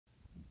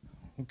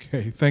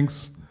Okay,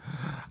 thanks.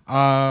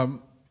 Yeah,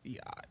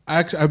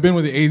 actually, I've been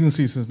with the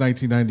agency since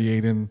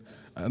 1998 in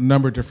a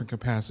number of different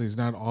capacities,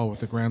 not all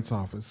with the grants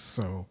office.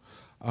 So,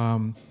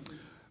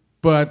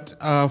 but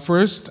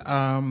first,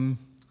 I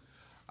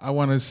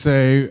want to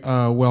say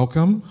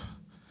welcome,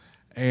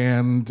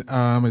 and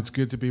it's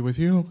good to be with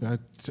you.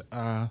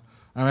 I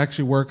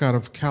actually work out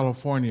of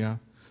California,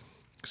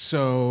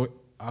 so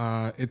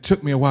it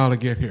took me a while to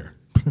get here.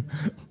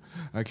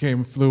 I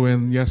flew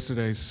in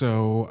yesterday,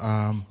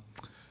 so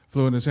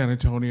flew into San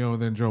Antonio,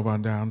 then drove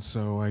on down.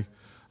 So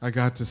I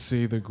got to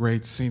see the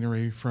great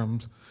scenery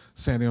from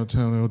San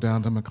Antonio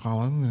down to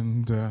McAllen,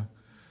 and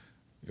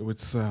it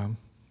was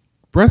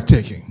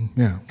breathtaking.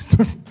 Yeah,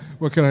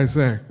 what can I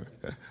say?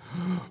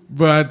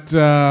 But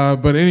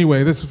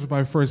anyway, this was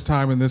my first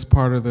time in this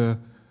part of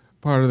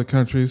the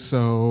country,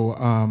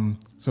 so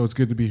so it's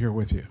good to be here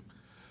with you.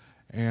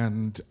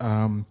 And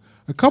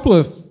a couple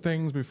of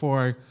things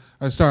before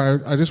I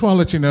start. I just want to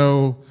let you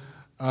know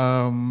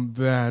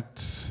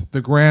that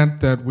the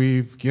grant that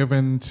we've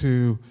given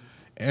to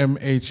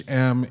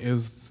MHM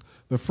is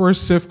the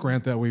first SIF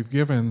grant that we've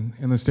given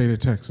in the state of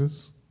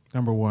Texas,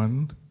 number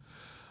one.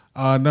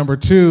 Number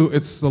two,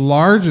 it's the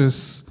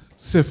largest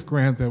SIF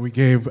grant that we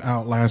gave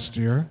out last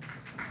year.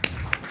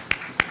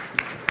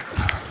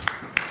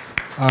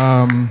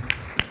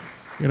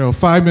 You know,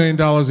 $5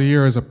 million a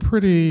year is a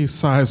pretty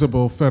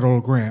sizable federal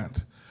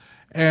grant.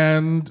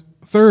 And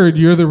third,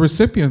 you're the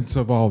recipients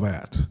of all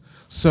that.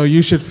 So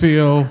you should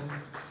feel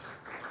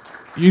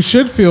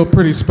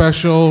pretty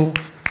special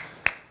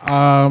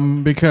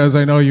because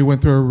I know you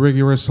went through a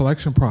rigorous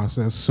selection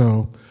process.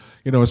 So,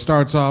 you know, it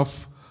starts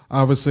off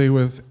obviously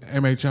with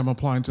MHM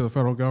applying to the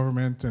federal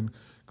government and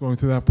going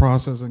through that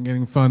process and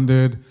getting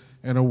funded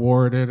and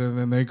awarded, and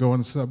then they go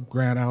and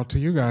sub-grant out to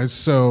you guys.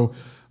 So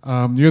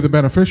you're the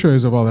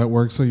beneficiaries of all that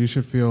work, so you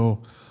should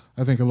feel,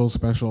 I think, a little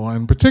special.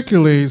 And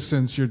particularly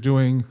since you're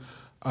doing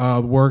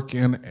work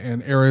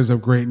in areas of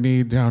great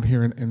need down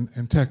here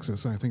in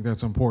Texas. And I think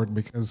that's important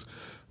because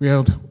we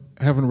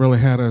haven't really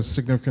had a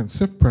significant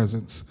SIF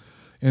presence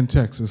in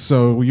Texas.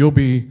 So you'll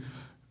be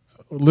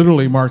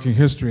literally marking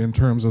history in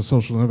terms of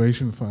Social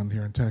Innovation Fund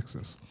here in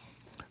Texas.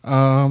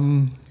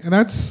 And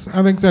I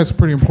think that's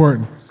pretty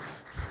important.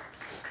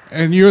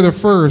 And you're the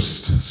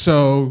first,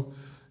 so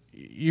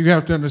you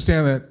have to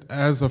understand that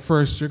as the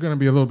first, you're going to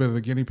be a little bit of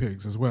the guinea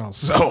pigs as well.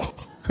 So,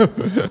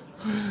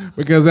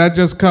 because that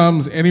just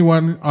comes,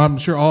 anyone, I'm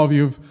sure all of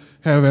you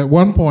have at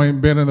one point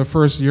been in the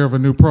first year of a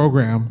new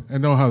program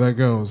and know how that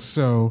goes.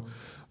 So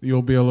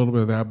you'll be a little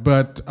bit of that.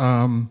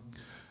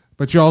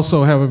 But you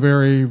also have a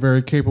very,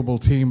 very capable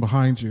team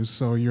behind you,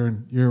 so you're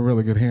in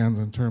really good hands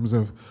in terms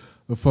of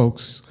the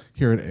folks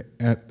here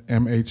at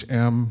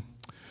MHM.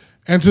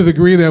 And to the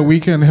degree that we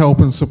can help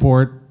and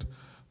support,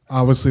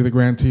 obviously, the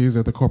grantees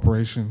at the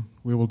corporation,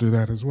 we will do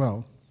that as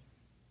well.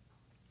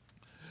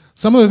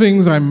 Some of the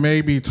things I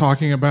may be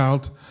talking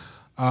about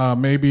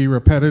may be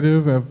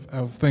repetitive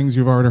of things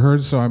you've already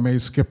heard, so I may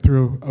skip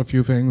through a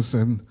few things,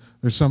 and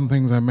there's some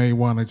things I may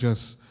want to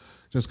just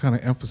kind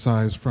of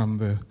emphasize from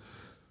the,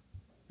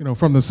 you know,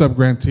 from the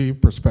sub-grantee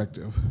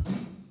perspective.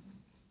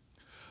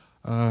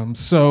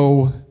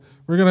 So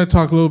we're going to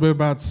talk a little bit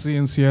about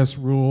CNCS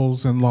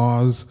rules and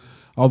laws,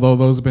 although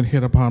those have been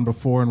hit upon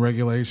before in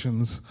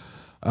regulations,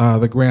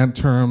 the grant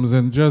terms,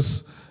 and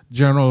just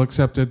general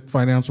accepted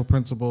financial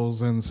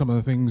principles and some of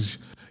the things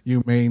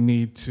you may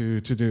need to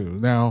do.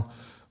 Now,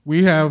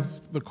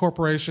 the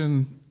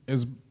corporation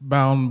is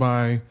bound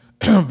by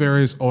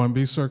various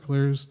OMB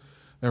circulars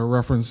that were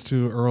referenced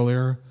to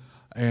earlier,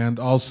 and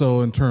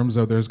also in terms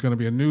of there's going to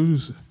be a new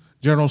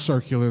general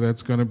circular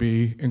that's going to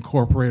be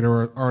incorporated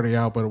or already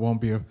out, but it won't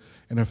be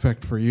in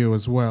effect for you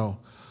as well.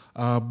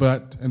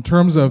 But in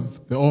terms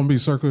of the OMB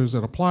circulars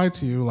that apply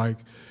to you, like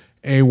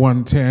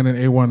A110 and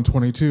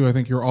A122, I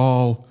think you're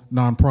all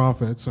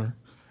nonprofits,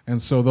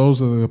 and so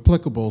those are the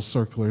applicable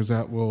circulars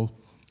that will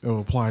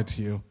apply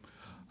to you.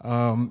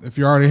 If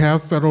you already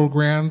have federal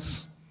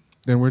grants,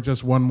 then we're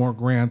just one more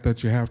grant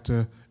that you have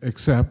to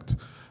accept,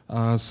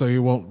 so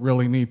you won't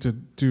really need to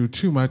do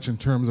too much in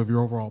terms of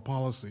your overall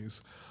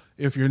policies.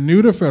 If you're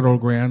new to federal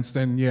grants,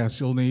 then yes,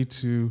 you'll need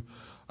to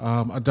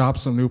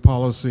adopt some new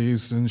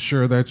policies to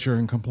ensure that you're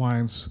in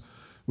compliance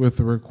with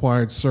the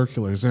required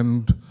circulars.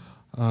 And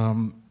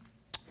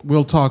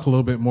we'll talk a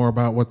little bit more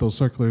about what those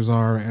circulars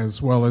are,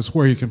 as well as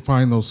where you can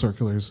find those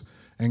circulars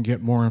and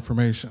get more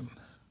information.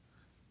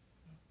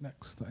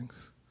 Next,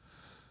 thanks.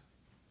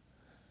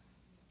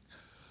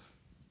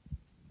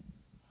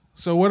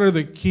 So what are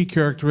the key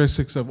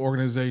characteristics of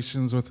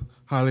organizations with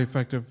highly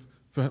effective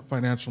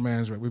financial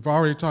management? We've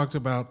already talked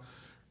about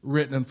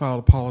written and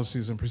filed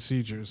policies and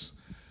procedures.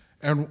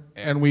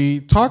 And we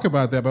talk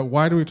about that, but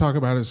why do we talk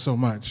about it so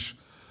much?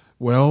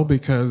 Well,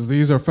 because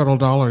these are federal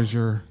dollars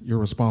you're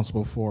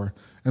responsible for.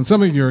 And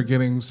some of you are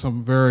getting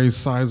some very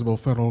sizable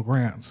federal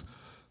grants.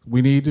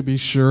 We need to be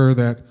sure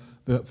that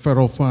the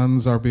federal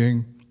funds are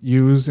being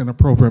used in an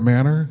appropriate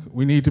manner.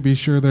 We need to be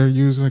sure they're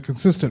used in a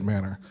consistent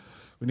manner.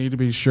 We need to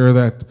be sure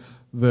that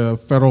the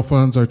federal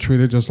funds are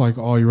treated just like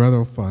all your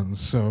other funds.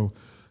 So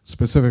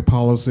specific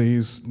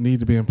policies need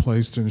to be in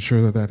place to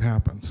ensure that that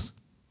happens.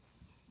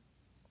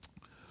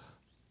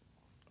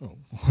 Oh,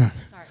 sorry.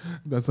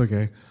 That's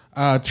okay.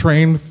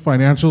 Trained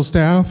financial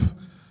staff.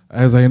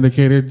 As I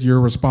indicated,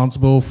 you're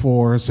responsible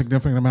for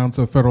significant amounts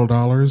of federal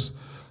dollars.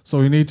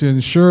 So you need to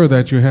ensure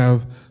that you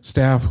have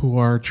staff who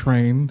are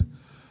trained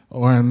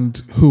and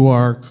who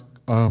are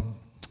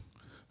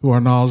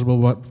knowledgeable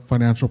about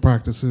financial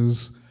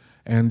practices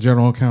and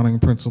general accounting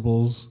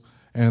principles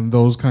and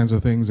those kinds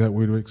of things that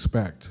we would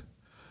expect.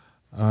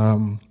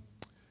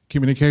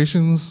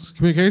 Communications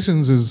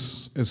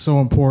is so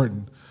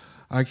important.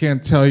 I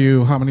can't tell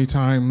you how many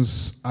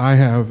times I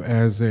have,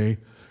 as a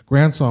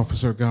grants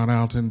officer, gone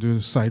out and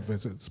do site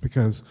visits,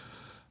 because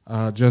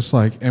just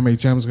like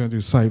MHM is going to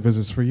do site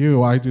visits for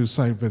you, I do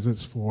site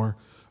visits for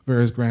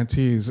various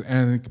grantees,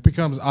 and it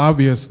becomes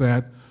obvious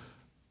that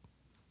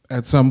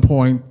at some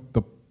point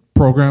the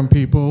program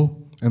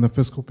people and the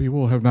fiscal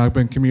people have not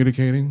been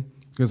communicating,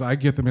 because I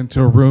get them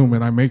into a room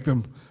and I make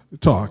them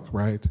talk,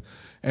 right?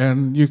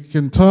 And you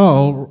can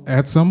tell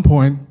at some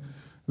point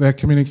that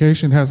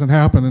communication hasn't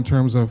happened in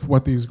terms of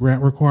what these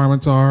grant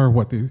requirements are,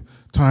 what the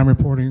time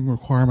reporting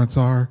requirements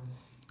are.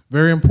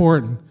 Very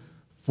important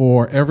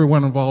for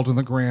everyone involved in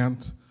the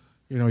grant,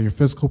 you know, your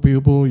fiscal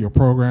people, your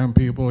program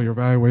people, your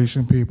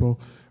evaluation people.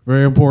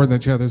 Very important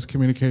that you have those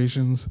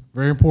communications.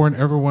 Very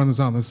important everyone is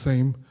on the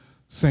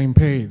same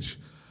page.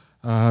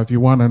 If you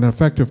want an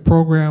effective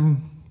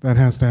program, that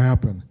has to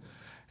happen.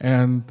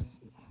 And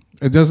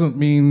it doesn't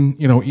mean,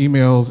 you know,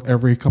 emails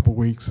every couple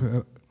weeks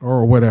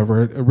or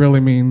whatever. It really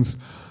means,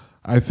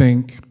 I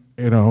think,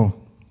 you know,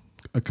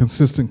 a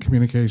consistent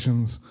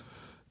communications,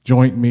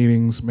 joint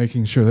meetings,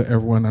 making sure that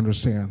everyone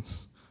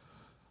understands.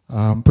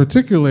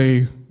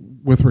 Particularly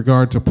with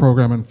regard to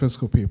program and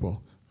fiscal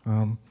people.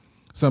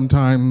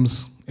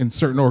 Sometimes in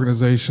certain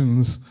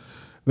organizations,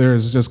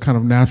 there's just kind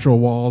of natural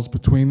walls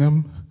between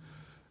them.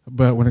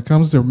 But when it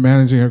comes to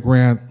managing a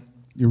grant,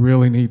 you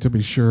really need to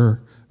be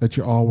sure that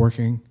you're all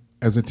working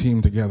as a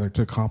team together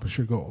to accomplish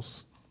your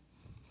goals.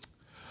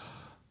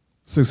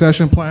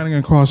 Succession planning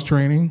and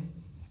cross-training.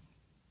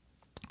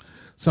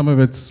 Some of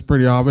it's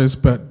pretty obvious,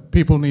 but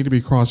people need to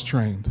be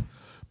cross-trained,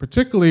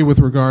 particularly with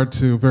regard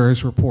to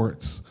various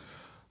reports.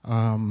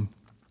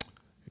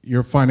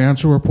 Your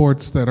financial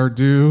reports that are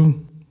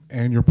due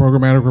and your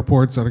programmatic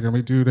reports that are going to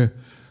be due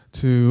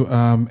to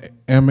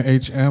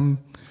MHM,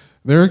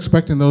 they're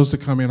expecting those to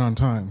come in on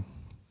time,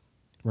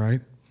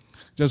 right?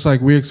 Just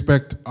like we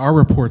expect our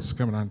reports to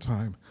come in on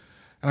time.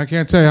 And I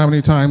can't tell you how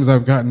many times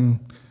I've gotten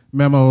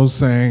memos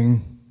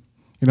saying,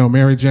 you know,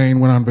 Mary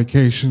Jane went on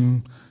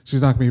vacation,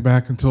 she's not going to be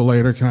back until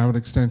later, can I have an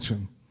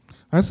extension?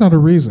 That's not a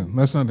reason,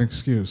 that's not an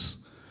excuse.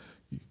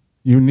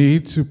 You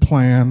need to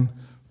plan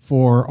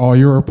for all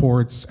your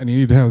reports, and you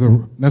need to have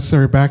the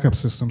necessary backup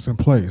systems in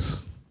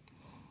place.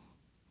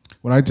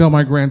 When I tell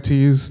my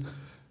grantees,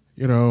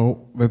 you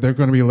know, that they're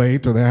going to be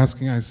late or they're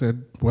asking, I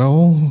said,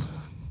 well,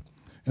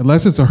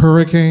 unless it's a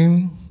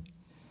hurricane,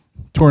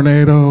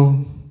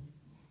 tornado,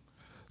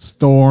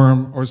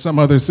 storm, or some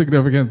other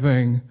significant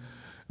thing,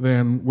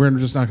 then we're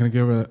just not going to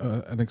give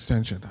an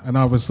extension. And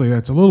obviously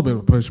that's a little bit of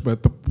a push,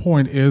 but the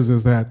point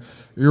is that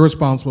you're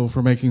responsible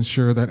for making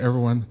sure that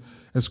everyone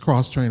is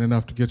cross-trained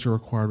enough to get your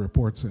required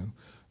reports in,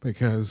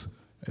 because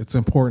it's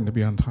important to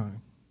be on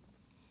time.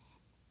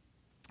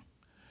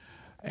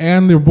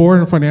 And the board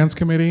and finance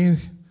committee,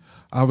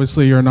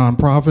 obviously you're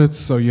nonprofits,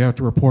 so you have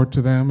to report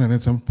to them, and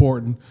it's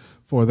important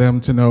for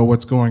them to know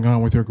what's going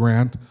on with your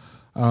grant.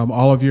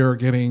 All of you are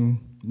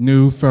getting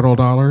new federal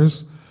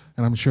dollars,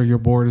 and I'm sure your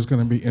board is going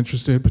to be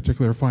interested,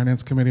 particularly your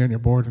finance committee and your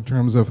board, in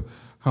terms of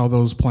how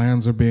those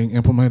plans are being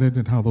implemented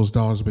and how those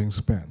dollars are being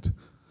spent.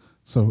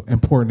 So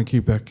important to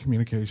keep that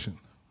communication.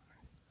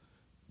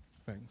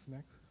 Thanks.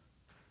 Next.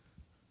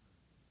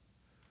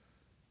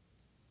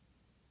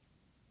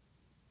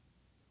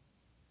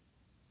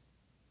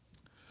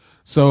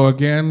 So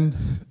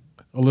again,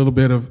 a little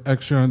bit of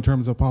extra in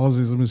terms of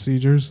policies and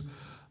procedures.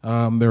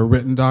 They're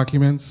written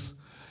documents.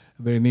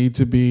 They need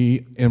to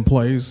be in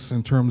place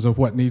in terms of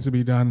what needs to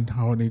be done,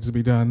 how it needs to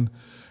be done.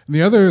 And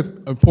the other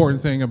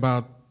important thing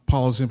about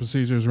policy and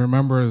procedures,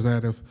 remember, is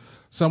that if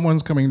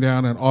someone's coming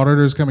down, an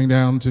auditor's coming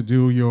down to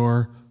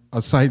do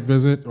a site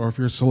visit, or if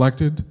you're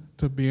selected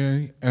to be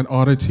an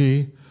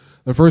auditee,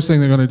 the first thing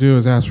they're going to do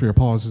is ask for your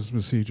policies and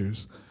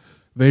procedures.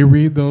 They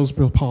read those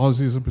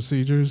policies and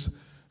procedures,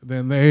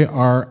 then they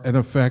are, in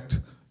effect,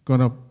 going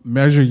to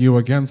measure you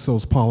against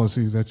those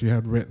policies that you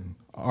had written.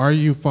 Are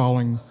you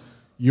following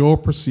your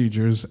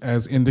procedures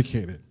as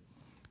indicated?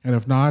 And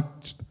if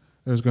not,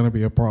 there's going to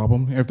be a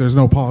problem. If there's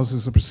no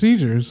policies and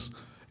procedures,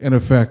 in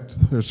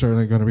effect, there's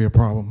certainly going to be a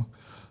problem,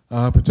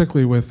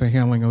 particularly with the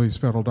handling of these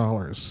federal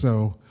dollars.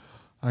 So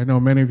I know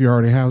many of you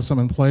already have some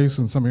in place,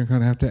 and some of you are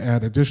going to have to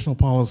add additional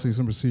policies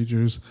and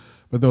procedures,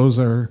 but those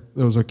are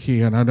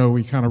key. And I know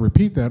we kind of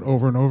repeat that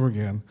over and over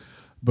again,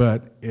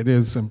 but it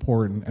is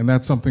important. And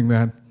that's something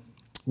that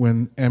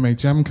when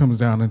MHM comes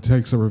down and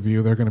takes a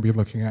review, they're going to be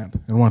looking at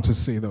and want to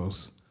see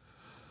those.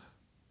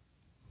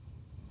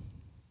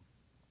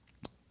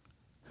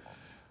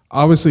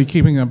 Obviously,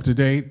 keeping up to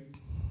date,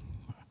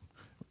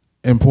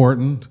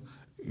 important.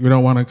 You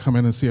don't want to come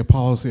in and see a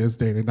policy that's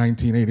dated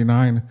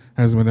 1989,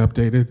 hasn't been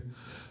updated.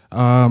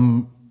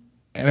 And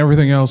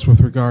everything else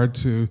with regard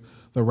to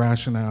the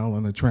rationale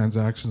and the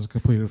transactions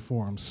completed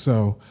forms.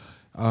 So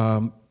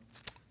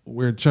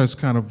we're just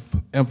kind of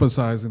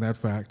emphasizing that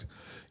fact.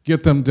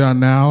 Get them done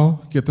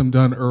now, get them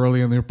done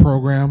early in their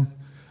program,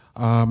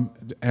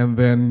 and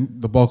then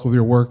the bulk of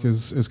your work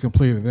is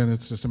completed. Then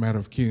it's just a matter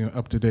of keeping them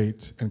up to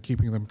date and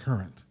keeping them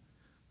current.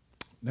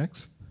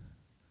 Next.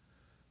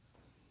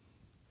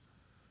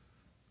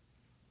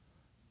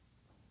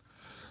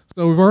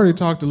 So we've already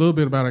talked a little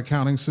bit about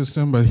accounting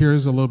system, but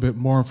here's a little bit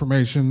more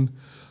information.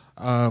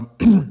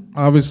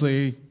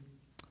 Obviously,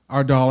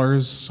 our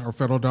dollars, our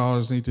federal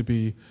dollars, need to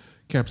be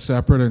kept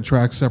separate and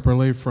tracked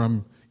separately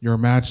from your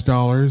match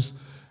dollars,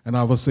 and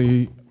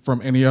obviously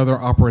from any other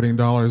operating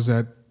dollars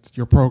that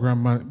your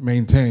program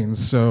maintains.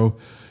 So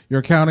your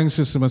accounting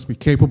system must be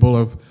capable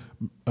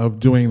of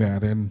doing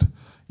that, and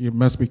you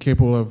must be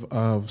capable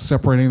of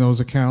separating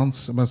those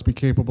accounts. It must be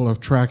capable of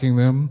tracking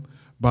them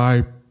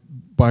by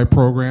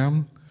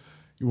program.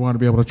 You want to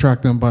be able to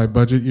track them by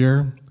budget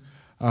year.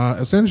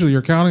 Essentially, your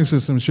accounting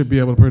system should be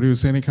able to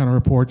produce any kind of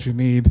report you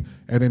need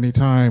at any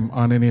time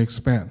on any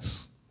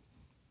expense.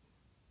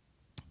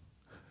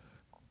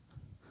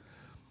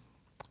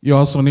 You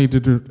also need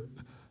to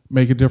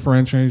make a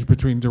differentiation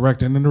between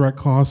direct and indirect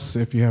costs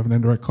if you have an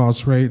indirect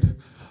cost rate.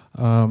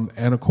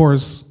 And of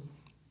course,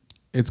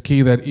 it's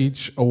key that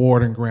each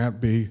award and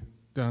grant be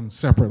done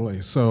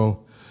separately.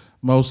 So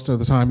most of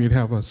the time you'd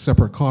have a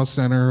separate cost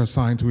center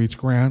assigned to each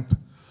grant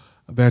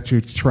that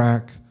you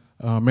track.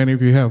 Many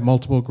of you have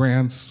multiple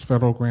grants,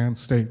 federal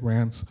grants, state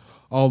grants.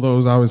 All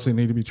those obviously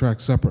need to be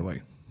tracked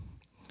separately.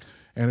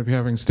 And if you're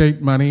having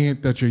state money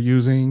that you're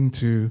using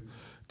to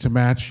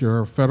match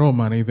your federal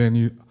money, then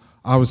you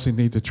obviously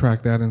need to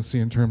track that and see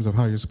in terms of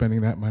how you're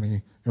spending that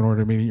money in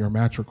order to meet your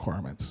match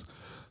requirements.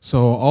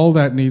 So all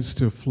that needs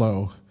to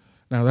flow.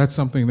 Now that's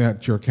something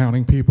that your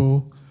accounting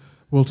people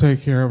will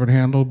take care of and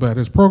handle, but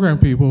as program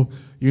people,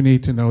 you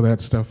need to know that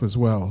stuff as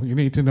well. You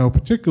need to know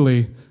particularly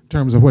in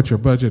terms of what your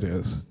budget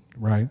is,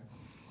 right?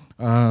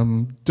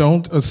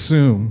 Don't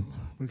assume,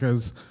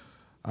 because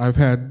I've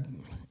had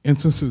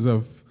instances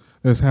of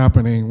this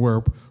happening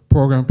where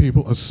program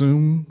people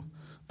assume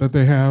that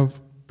they have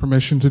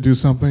permission to do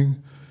something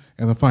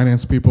and the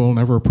finance people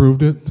never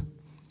approved it,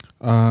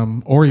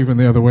 or even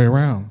the other way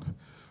around,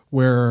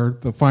 where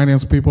the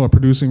finance people are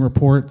producing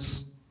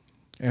reports,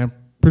 and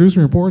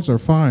producing reports are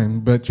fine,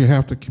 but you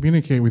have to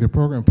communicate with your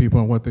program people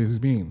on what these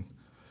mean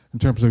in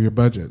terms of your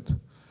budget.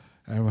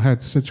 I've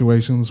had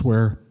situations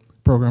where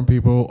program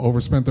people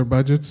overspent their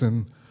budgets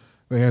and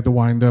they had to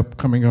wind up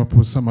coming up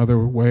with some other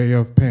way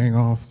of paying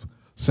off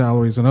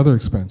salaries and other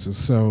expenses.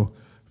 So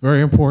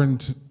very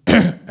important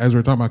as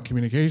we're talking about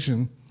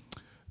communication,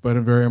 but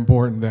it's very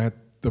important that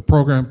the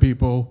program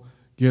people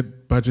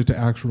get budget to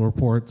actual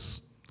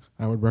reports.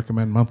 I would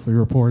recommend monthly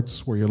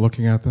reports where you're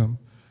looking at them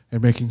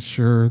and making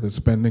sure that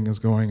spending is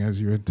going as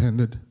you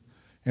intended.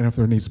 And if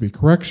there needs to be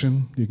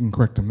correction, you can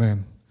correct them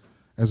then,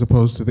 as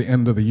opposed to the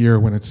end of the year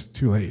when it's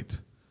too late.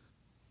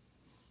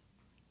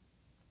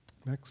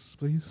 Next,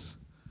 please.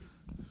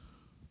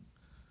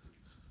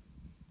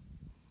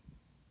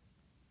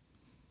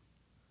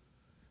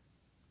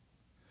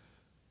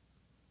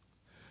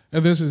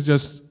 And this is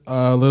just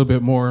a little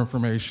bit more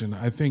information.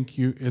 I think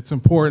it's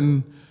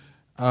important,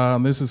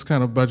 this is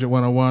kind of Budget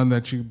 101,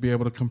 that you be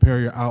able to compare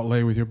your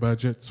outlay with your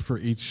budgets for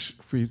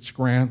each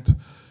grant.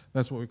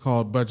 That's what we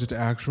call budget to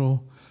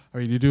actual. I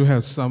mean, you do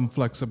have some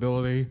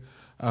flexibility,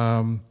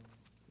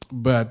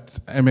 but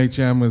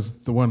MHM is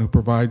the one who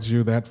provides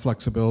you that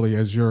flexibility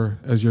as your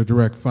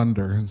direct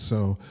funder. And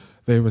so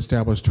they've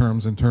established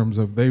terms in terms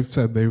of, they've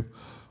said they've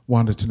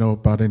wanted to know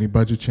about any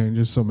budget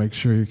changes, so make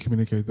sure you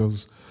communicate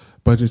those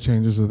budget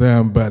changes to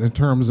them. But in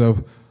terms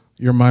of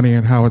your money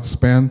and how it's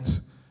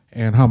spent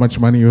and how much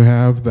money you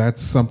have,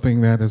 that's something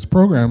that as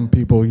program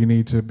people you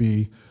need to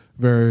be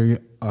very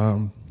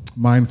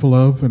mindful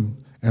of and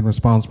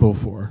responsible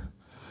for.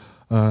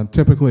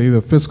 Typically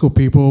the fiscal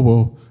people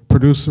will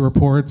produce the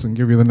reports and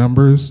give you the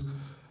numbers,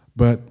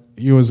 but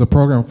you as the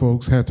program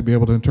folks have to be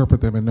able to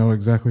interpret them and know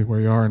exactly where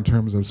you are in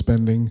terms of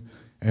spending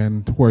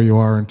and where you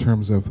are in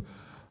terms of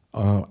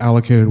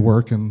allocated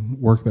work and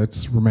work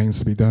that remains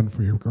to be done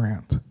for your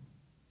grant.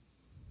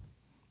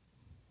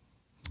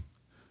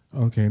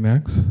 Okay,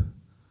 next.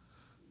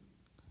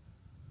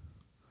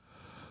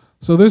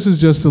 So this is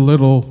just a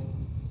little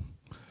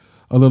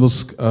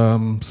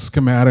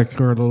schematic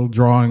or a little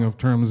drawing of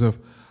terms of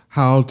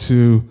how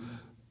to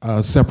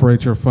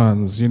separate your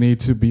funds. You need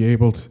to be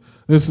able to,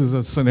 this is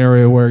a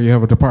scenario where you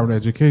have a Department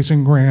of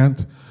Education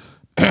grant,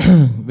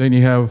 then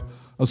you have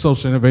a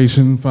Social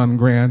Innovation Fund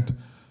grant,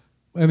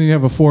 and then you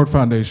have a Ford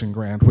Foundation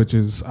grant, which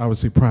is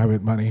obviously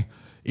private money.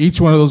 Each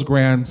one of those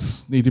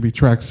grants need to be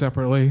tracked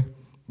separately,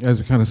 as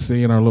you kind of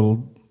see in our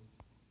little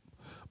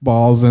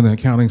balls in the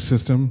accounting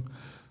system.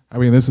 I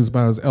mean, this is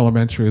about as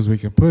elementary as we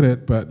can put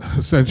it, but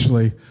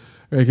essentially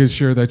making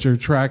sure that you're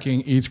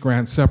tracking each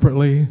grant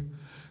separately,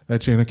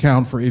 that you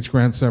account for each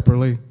grant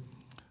separately.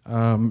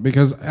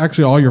 Because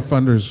actually all your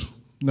funders,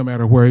 no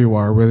matter where you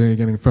are, whether you're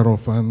getting federal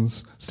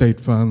funds, state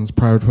funds,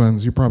 private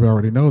funds, you probably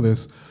already know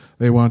this,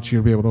 they want you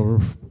to be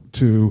able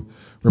to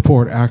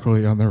report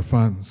accurately on their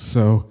funds.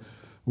 So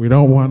we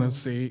don't want to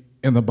see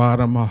in the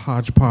bottom a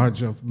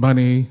hodgepodge of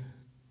money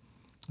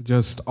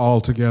just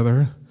all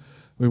together.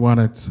 We want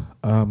it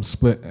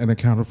split and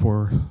accounted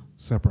for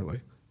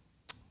separately.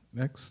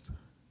 Next.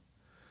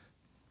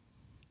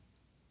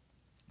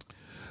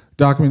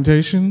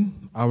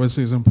 Documentation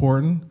obviously is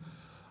important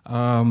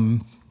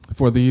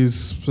for these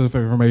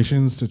specific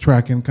informations, to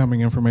track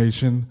incoming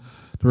information,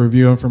 to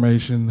review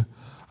information.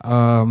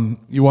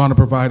 You want to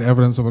provide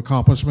evidence of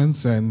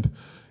accomplishments, and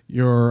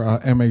your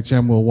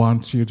MHM will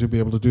want you to be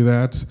able to do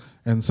that.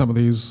 And some of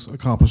these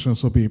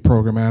accomplishments will be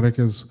programmatic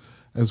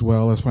as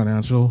well as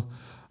financial.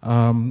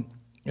 And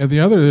the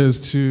other is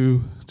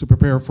to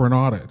prepare for an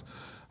audit.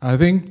 I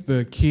think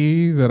the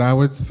key that I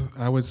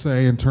would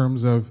say in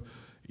terms of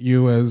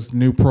you as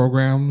new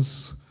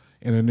programs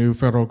in a new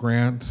federal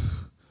grant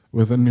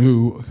with a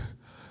new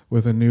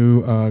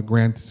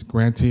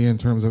grantee in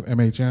terms of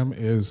MHM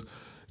is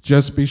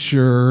just be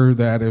sure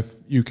that if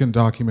you can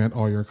document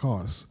all your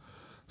costs.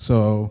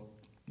 So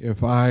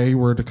if I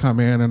were to come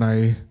in and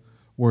I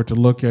were to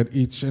look at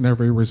each and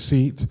every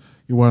receipt,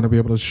 you want to be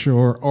able to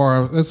assure,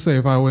 or let's say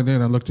if I went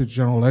in and looked at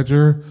general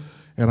ledger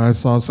and I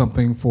saw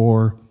something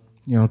for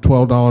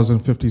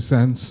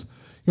 $12.50,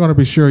 you want to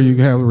be sure you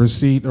have a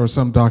receipt or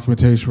some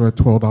documentation for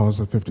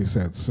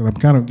 $12.50. And I'm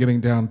kind of getting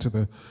down to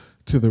the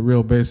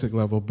real basic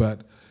level,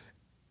 but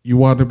you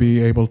want to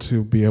be able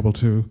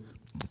to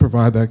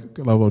provide that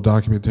level of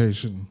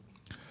documentation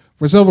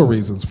for several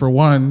reasons. For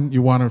one,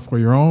 you want it for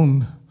your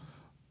own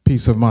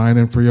peace of mind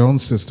and for your own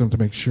system to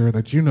make sure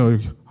that you know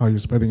how you're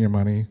spending your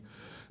money.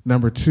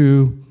 Number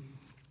two,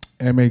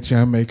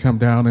 MHM may come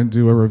down and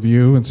do a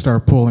review and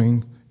start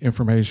pulling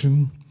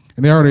information.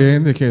 And they already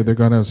indicated they're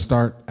going to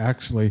start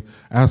actually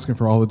asking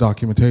for all the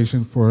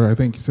documentation for, I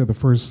think you said, the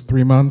first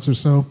 3 months or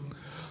so.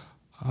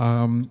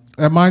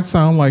 That might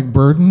sound like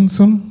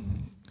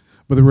burdensome,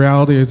 but the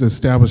reality is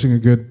establishing a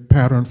good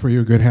pattern for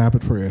you, a good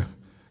habit for you.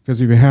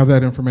 Because if you have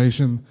that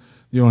information,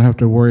 you don't have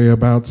to worry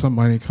about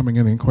somebody coming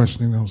in and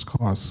questioning those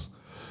costs,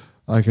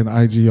 like an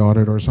IG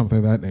audit or something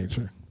of that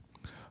nature.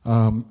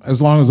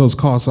 As long as those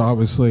costs are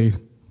obviously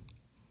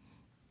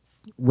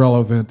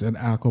relevant and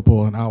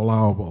applicable and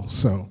allowable.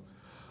 So,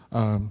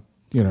 if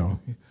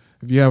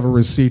you have a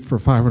receipt for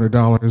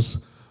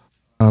 $500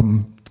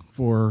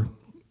 for,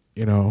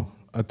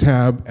 a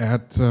tab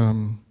at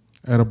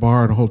a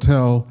bar and a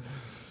hotel,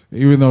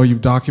 even though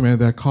you've documented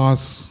that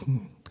cost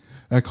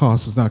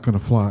is not going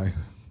to fly.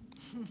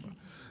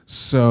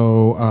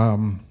 So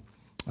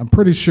I'm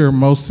pretty sure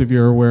most of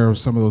you are aware of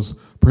some of those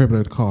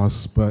prohibited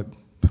costs, but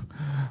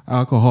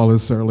alcohol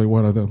is certainly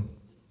one of them.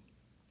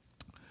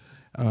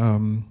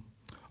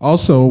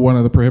 Also, one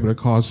of the prohibited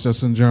costs,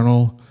 just in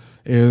general,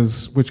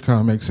 is, which kind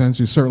of makes sense,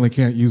 you certainly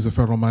can't use the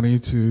federal money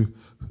to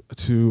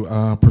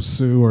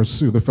pursue or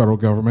sue the federal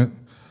government.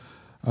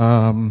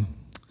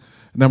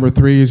 Number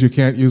three is you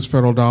can't use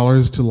federal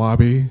dollars to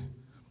lobby,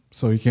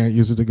 so you can't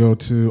use it to go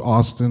to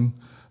Austin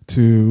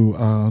to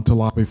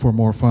lobby for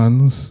more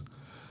funds.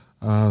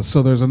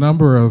 So there's a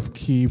number of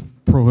key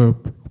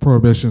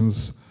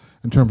prohibitions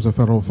in terms of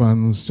federal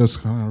funds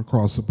just kind of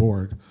across the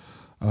board.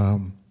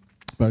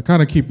 But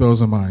kind of keep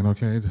those in mind,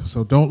 okay?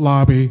 So don't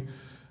lobby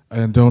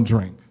and don't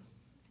drink.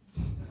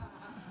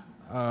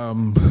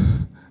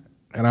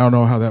 And I don't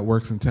know how that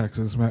works in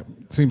Texas. It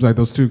seems like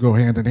those two go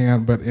hand in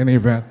hand, but in any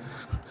event,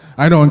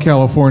 I know in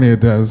California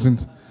it does,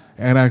 and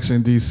actually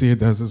in DC it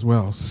does as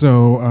well.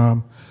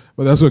 So,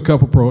 but those are a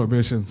couple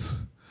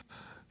prohibitions.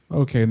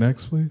 Okay,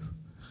 next please.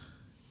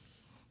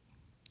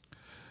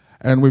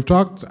 And we've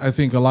talked, I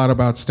think, a lot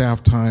about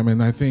staff time,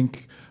 and I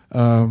think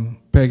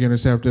Peggy and her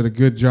staff did a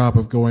good job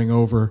of going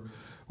over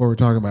what we're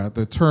talking about.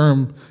 The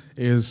term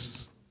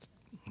is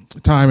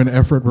time and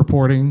effort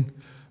reporting,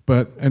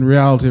 but in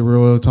reality, we're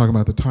really talking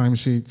about the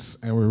timesheets,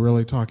 and we're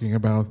really talking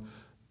about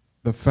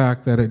the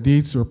fact that it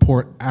needs to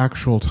report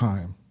actual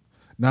time,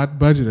 not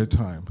budgeted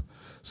time.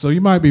 So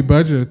you might be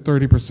budgeted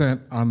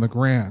 30% on the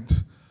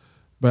grant,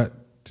 but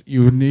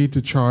you need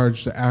to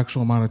charge the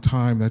actual amount of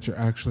time that you're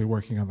actually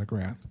working on the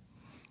grant.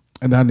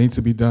 And that needs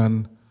to be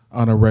done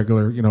on a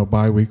regular,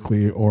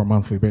 bi-weekly or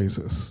monthly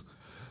basis.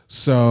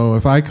 So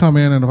if I come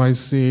in and if I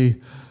see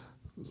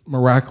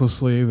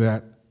miraculously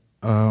that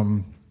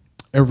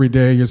every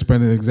day you're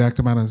spending the exact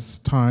amount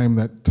of time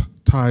that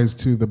ties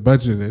to the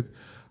budgeted,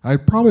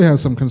 I'd probably have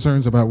some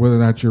concerns about whether or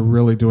not you're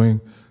really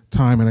doing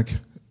time and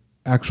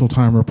actual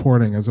time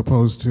reporting, as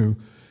opposed to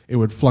it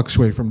would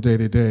fluctuate from day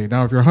to day.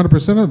 Now, if you're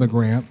 100% on the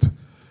grant,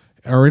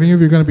 are any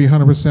of you going to be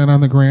 100% on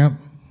the grant?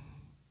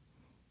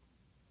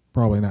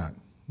 Probably not.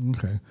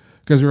 Okay.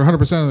 Because you're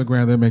 100% on the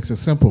grant, that makes it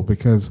simple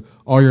because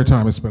all your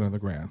time is spent on the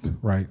grant,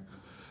 right?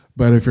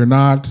 But if you're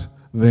not,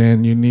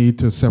 then you need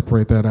to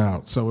separate that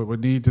out. So it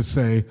would need to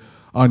say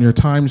on your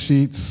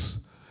timesheets,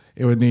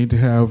 it would need to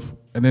have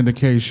an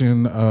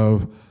indication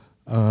of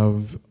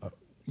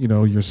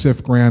your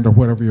SIF grant or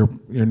whatever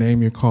your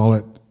name you call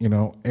it,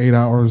 8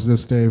 hours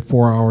this day,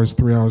 4 hours,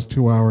 3 hours,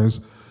 2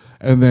 hours,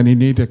 and then you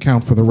need to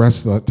account for the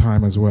rest of that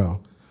time as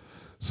well.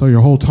 So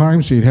your whole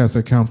timesheet has to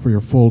account for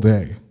your full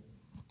day,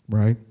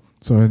 right?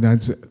 So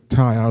that's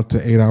tie out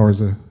to 8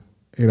 hours a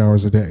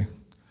day.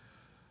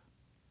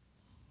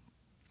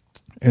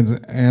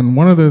 And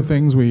one of the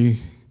things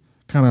we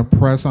kind of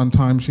press on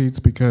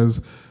timesheets,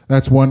 because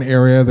that's one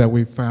area that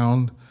we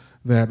found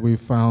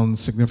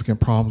significant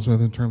problems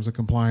with in terms of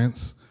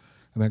compliance,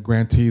 and that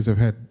grantees have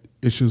had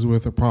issues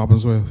with or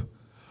problems with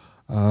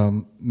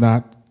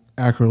not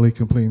accurately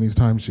completing these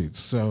timesheets.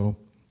 So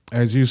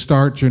as you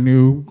start your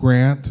new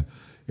grant,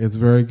 it's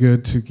very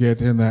good to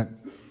get in that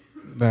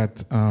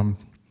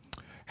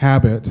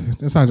habit.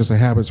 It's not just a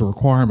habit, it's a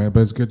requirement,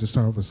 but it's good to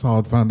start with a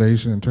solid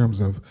foundation in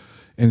terms of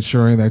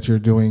ensuring that you're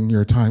doing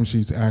your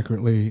timesheets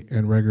accurately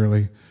and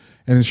regularly,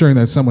 and ensuring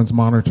that someone's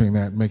monitoring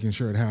that and making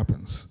sure it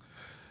happens.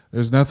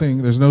 There's no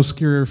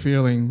scarier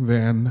feeling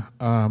than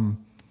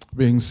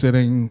being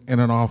sitting in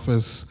an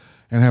office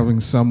and having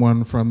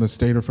someone from the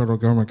state or federal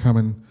government come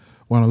and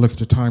want to look at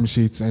your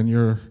timesheets and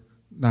you're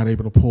not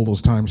able to pull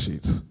those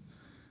timesheets.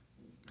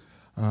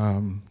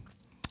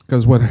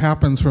 Because what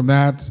happens from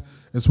that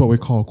is what we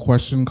call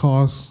question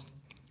costs.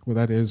 What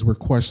that is, we're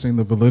questioning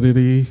the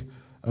validity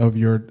of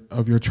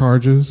your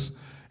charges,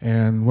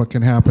 and what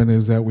can happen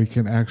is that we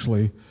can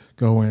actually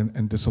go in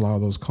and disallow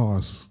those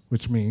costs,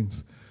 which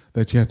means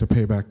that you have to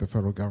pay back the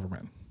federal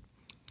government.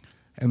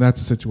 And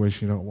that's a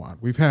situation you don't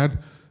want. We've had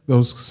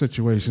those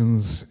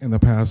situations in the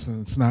past,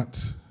 and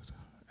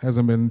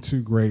hasn't been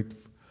too great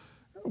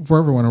for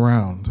everyone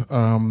around.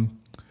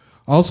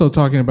 Also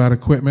talking about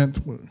equipment,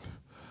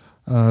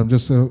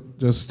 just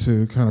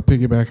to kind of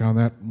piggyback on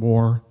that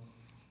more.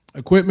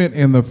 Equipment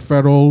in the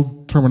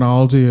federal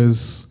terminology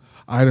is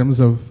items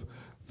of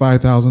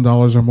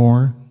 $5,000 or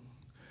more.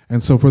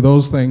 And so for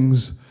those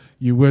things,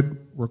 you would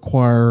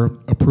require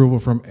approval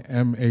from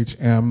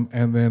MHM,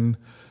 and then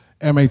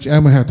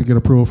MHM would have to get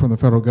approval from the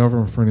federal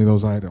government for any of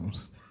those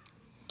items.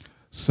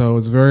 So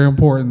it's very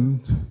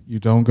important you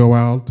don't go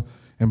out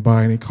and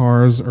buy any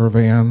cars or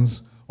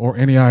vans or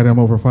any item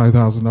over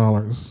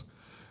 $5,000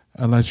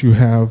 unless you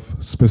have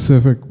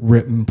specific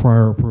written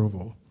prior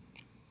approval.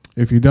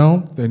 If you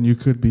don't, then you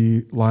could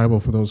be liable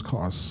for those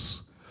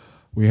costs.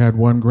 We had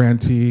one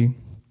grantee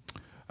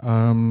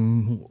a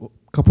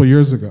couple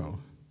years ago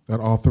that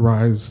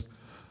authorized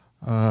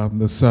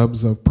the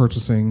subs of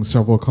purchasing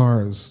several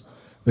cars.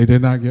 They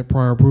did not get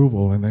prior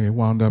approval, and they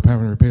wound up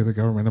having to pay the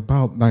government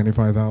about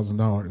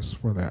 $95,000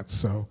 for that.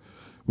 So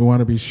we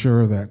want to be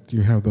sure that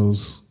you have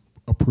those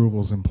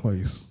approvals in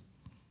place.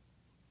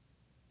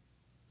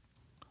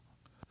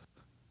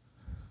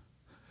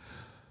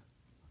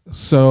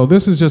 So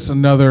this is just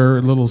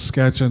another little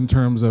sketch in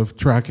terms of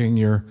tracking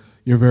your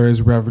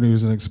various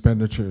revenues and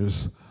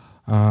expenditures.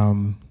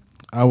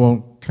 I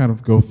won't kind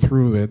of go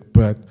through it,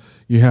 but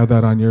you have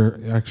that on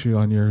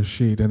your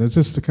sheet, and it's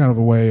just a kind of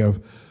a way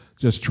of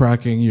just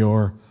tracking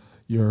your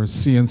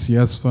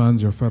CNCS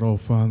funds, your federal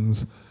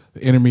funds,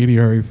 the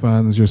intermediary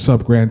funds, your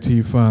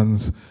sub-grantee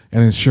funds,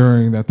 and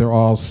ensuring that they're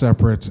all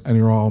separate and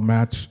they're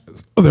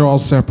all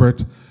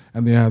separate,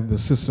 and they have the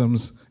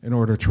systems in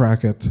order to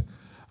track it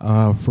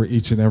for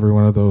each and every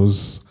one of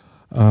those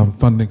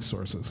funding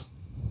sources.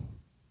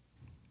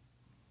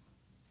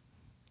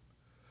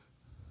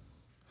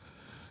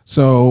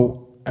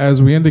 So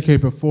as we indicate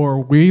before,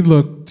 we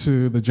look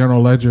to the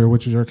general ledger,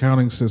 which is our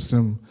accounting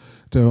system,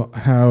 to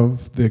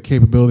have the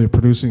capability of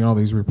producing all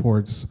these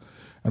reports,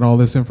 and all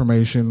this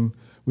information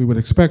we would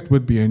expect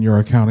would be in your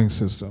accounting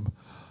system.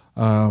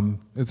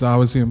 It's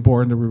obviously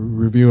important to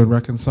review and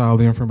reconcile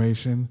the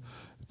information,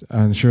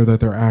 ensure that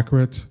they're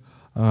accurate.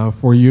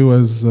 For you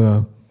as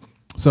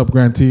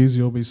sub-grantees,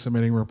 you'll be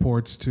submitting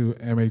reports to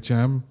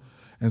MHM,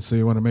 and so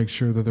you want to make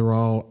sure that they're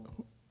all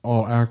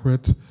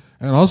accurate.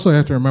 And also you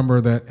have to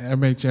remember that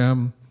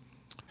MHM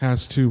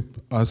has to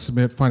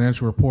submit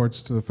financial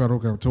reports to the federal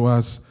government, to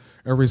us,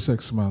 every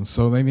 6 months.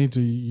 So they need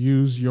to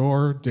use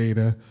your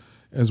data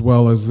as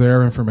well as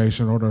their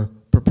information in order to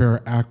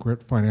prepare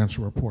accurate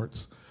financial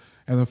reports.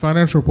 And the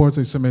financial reports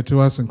they submit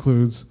to us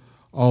includes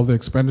all the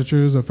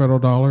expenditures of federal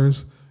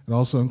dollars. It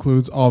also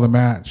includes all the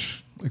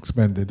match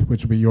expended,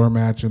 which would be your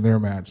match and their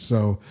match.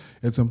 So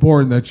it's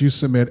important that you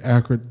submit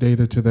accurate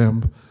data to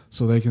them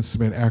so they can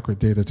submit accurate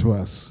data to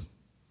us.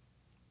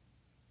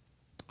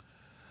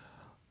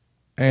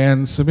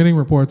 And submitting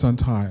reports on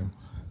time.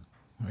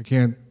 I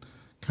can't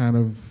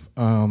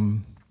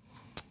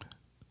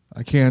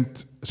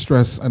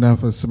stress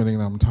enough of submitting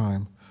them on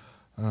time.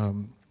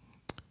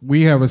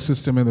 We have a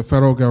system in the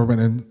federal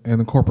government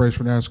and the Corporation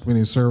for National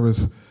Community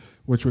Service,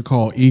 which we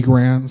call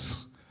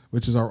e-grants,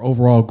 which is our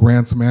overall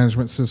grants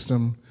management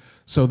system.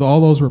 So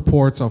all those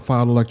reports are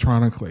filed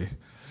electronically.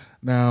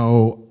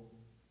 Now,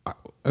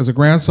 as a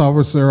grants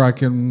officer, I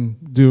can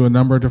do a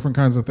number of different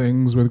kinds of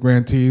things with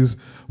grantees.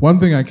 One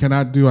thing I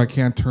cannot do, I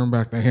can't turn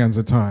back the hands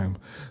of time.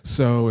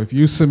 So if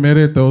you submit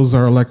it, those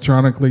are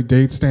electronically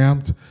date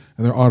stamped,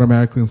 and they're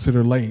automatically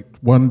considered late,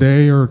 1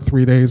 day or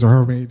 3 days or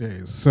however many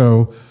days.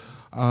 So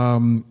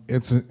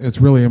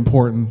it's really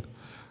important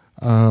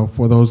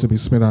for those to be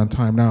submitted on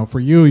time. Now, for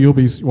you, you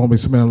won't be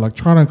submitting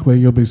electronically.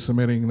 You'll be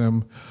submitting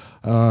them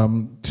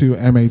to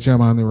MHM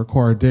on the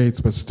required dates,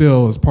 but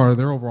still, as part of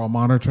their overall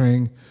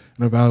monitoring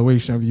and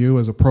evaluation of you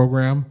as a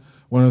program,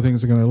 one of the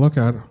things they're going to look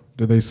at,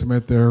 do they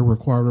submit their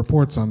required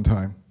reports on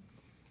time?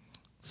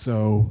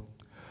 So,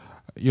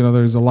 you know,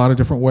 there's a lot of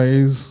different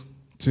ways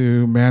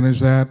to manage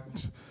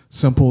that.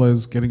 Simple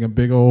as getting a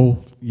big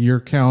old year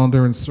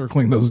calendar and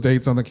circling those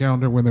dates on the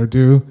calendar when they're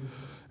due,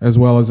 as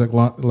well as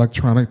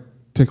electronic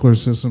tickler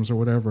systems or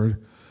whatever,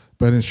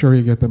 but ensure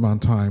you get them on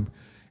time.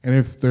 And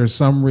if there's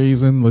some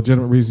reason,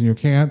 legitimate reason you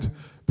can't,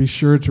 be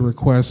sure to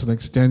request an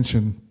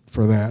extension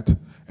for that.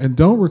 And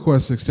don't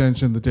request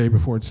extension the day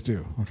before it's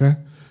due, okay?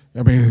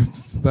 I mean,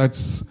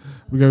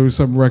 we got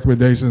some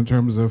recommendation in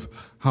terms of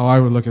how I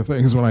would look at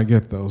things when I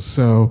get those.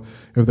 So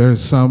if there's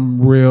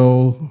some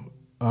real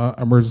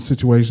emergency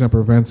situation that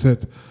prevents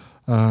it,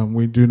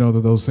 we do know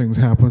that those things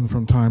happen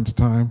from time to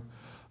time,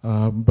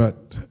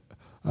 but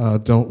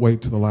don't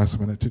wait to the last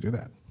minute to do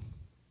that.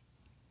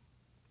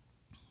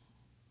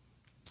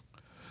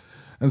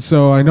 And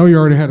so I know you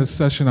already had a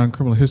session on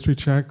criminal history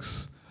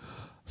checks,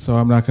 so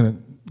I'm not going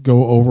to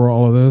go over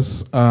all of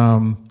this.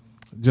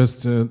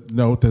 Just to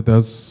note that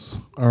those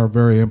are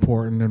very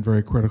important and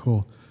very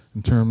critical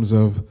in terms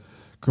of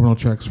criminal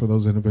checks for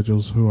those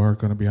individuals who are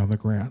going to be on the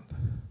grant.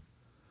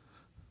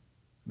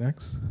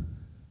 Next.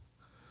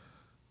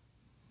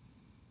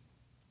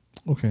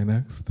 Okay,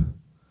 next.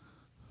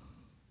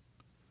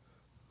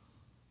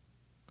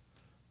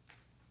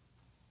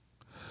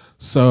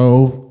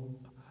 So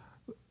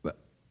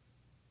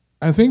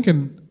I think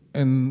in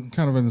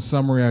kind of in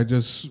summary, I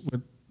just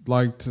would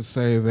like to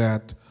say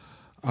that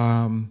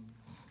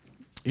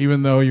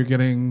even though you're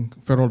getting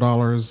federal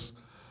dollars,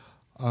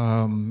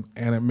 and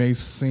it may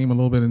seem a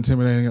little bit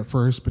intimidating at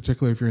first,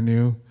 particularly if you're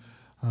new,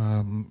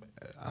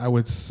 I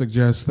would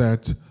suggest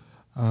that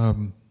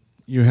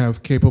you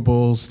have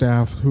capable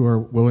staff who are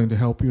willing to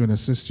help you and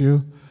assist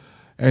you.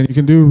 And you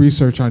can do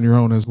research on your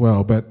own as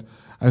well, but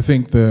I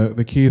think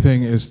the key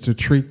thing is to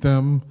treat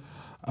them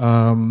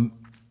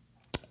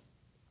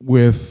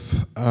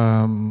with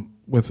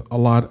a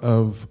lot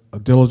of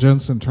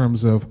diligence in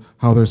terms of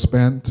how they're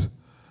spent,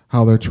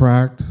 how they're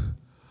tracked,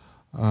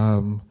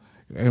 and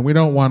we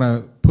don't want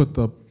to put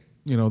the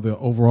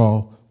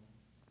overall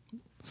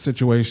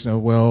situation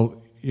of,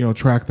 well,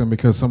 track them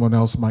because someone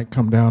else might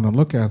come down and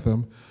look at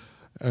them,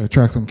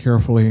 track them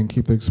carefully and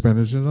keep the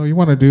expenditure. No, you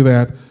want to do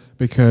that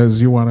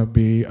because you want to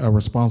be a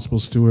responsible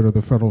steward of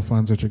the federal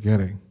funds that you're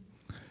getting,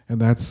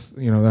 and that's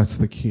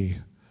the key.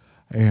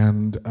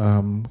 And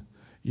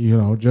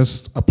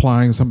just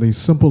applying some of these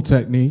simple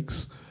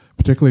techniques,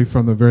 particularly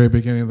from the very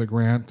beginning of the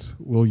grant,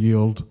 will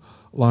yield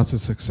lots of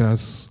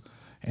success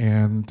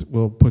and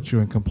will put you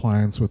in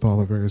compliance with all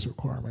the various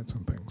requirements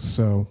and things.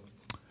 So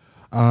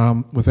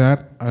with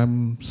that,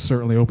 I'm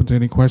certainly open to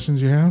any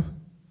questions you have.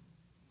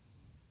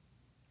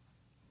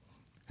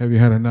 Have you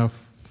had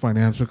enough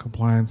financial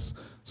compliance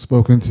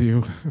spoken to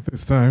you at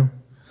this time?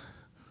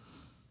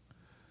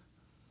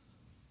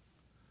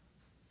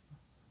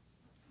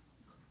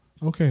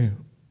 Okay.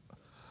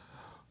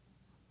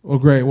 Well,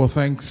 great. Well,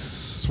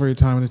 thanks for your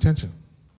time and attention.